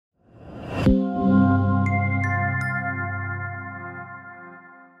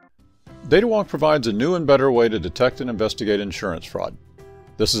DataWalk provides a new and better way to detect and investigate insurance fraud.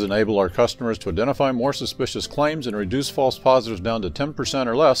 This has enabled our customers to identify more suspicious claims and reduce false positives down to 10%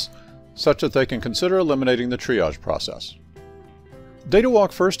 or less, such that they can consider eliminating the triage process.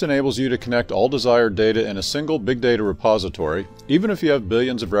 DataWalk first enables you to connect all desired data in a single big data repository, even if you have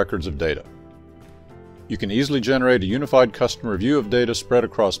billions of records of data. You can easily generate a unified customer view of data spread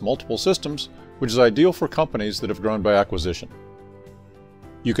across multiple systems, which is ideal for companies that have grown by acquisition.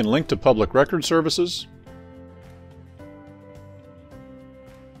 You can link to public record services,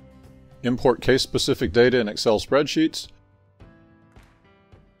 import case-specific data in Excel spreadsheets,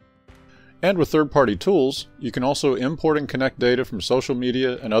 and with third-party tools, you can also import and connect data from social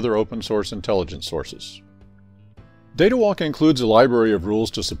media and other open-source intelligence sources. DataWalk includes a library of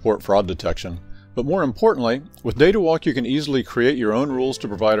rules to support fraud detection, but more importantly, with DataWalk you can easily create your own rules to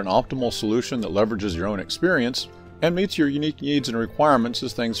provide an optimal solution that leverages your own experience and meets your unique needs and requirements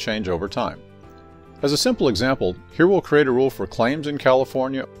as things change over time. As a simple example, here we'll create a rule for claims in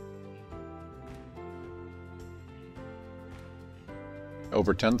California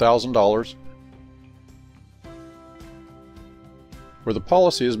over $10,000, where the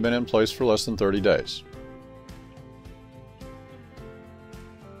policy has been in place for less than 30 days.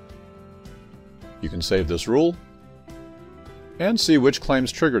 You can save this rule and see which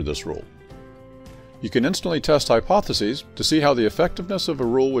claims triggered this rule. You can instantly test hypotheses to see how the effectiveness of a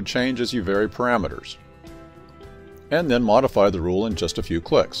rule would change as you vary parameters, and then modify the rule in just a few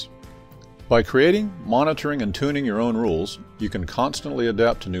clicks. By creating, monitoring, and tuning your own rules, you can constantly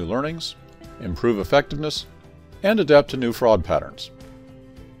adapt to new learnings, improve effectiveness, and adapt to new fraud patterns.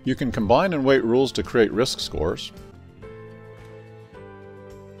 You can combine and weight rules to create risk scores,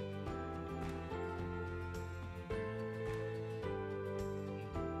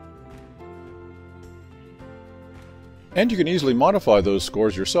 and you can easily modify those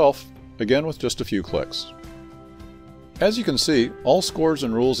scores yourself, again with just a few clicks. As you can see, all scores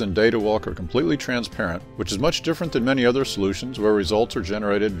and rules in DataWalk are completely transparent, which is much different than many other solutions where results are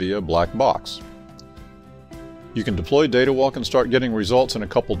generated via a black box. You can deploy DataWalk and start getting results in a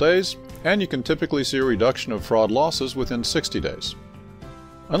couple days, and you can typically see a reduction of fraud losses within 60 days.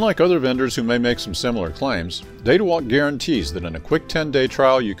 Unlike other vendors who may make some similar claims, DataWalk guarantees that in a quick 10-day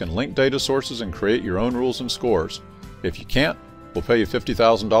trial you can link data sources and create your own rules and scores. If you can't, we'll pay you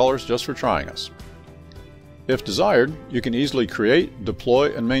 $50,000 just for trying us. If desired, you can easily create,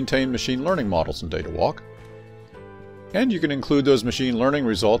 deploy, and maintain machine learning models in DataWalk. And you can include those machine learning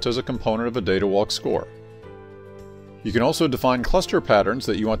results as a component of a DataWalk score. You can also define cluster patterns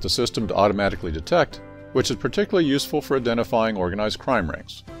that you want the system to automatically detect, which is particularly useful for identifying organized crime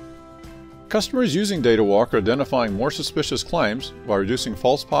rings. Customers using DataWalk are identifying more suspicious claims while reducing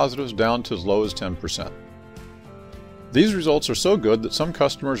false positives down to as low as 10%. These results are so good that some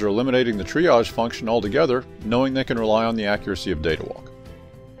customers are eliminating the triage function altogether, knowing they can rely on the accuracy of DataWalk.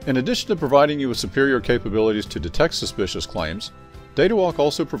 In addition to providing you with superior capabilities to detect suspicious claims, DataWalk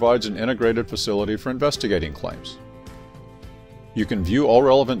also provides an integrated facility for investigating claims. You can view all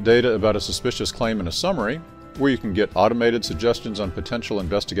relevant data about a suspicious claim in a summary, where you can get automated suggestions on potential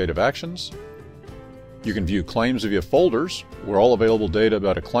investigative actions. You can view claims via folders, where all available data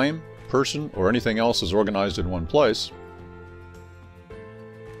about a claim, person, or anything else is organized in one place.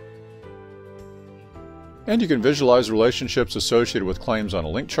 And you can visualize relationships associated with claims on a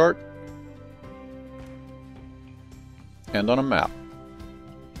link chart and on a map.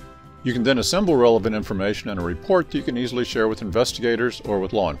 You can then assemble relevant information in a report that you can easily share with investigators or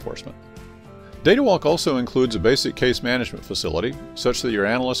with law enforcement. DataWalk also includes a basic case management facility, such that your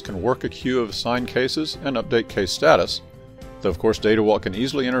analysts can work a queue of assigned cases and update case status, though of course DataWalk can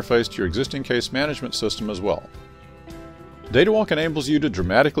easily interface to your existing case management system as well. DataWalk enables you to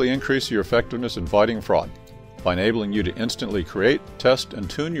dramatically increase your effectiveness in fighting fraud by enabling you to instantly create, test, and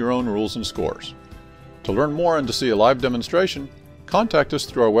tune your own rules and scores. To learn more and to see a live demonstration, contact us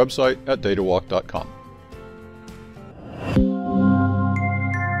through our website at datawalk.com.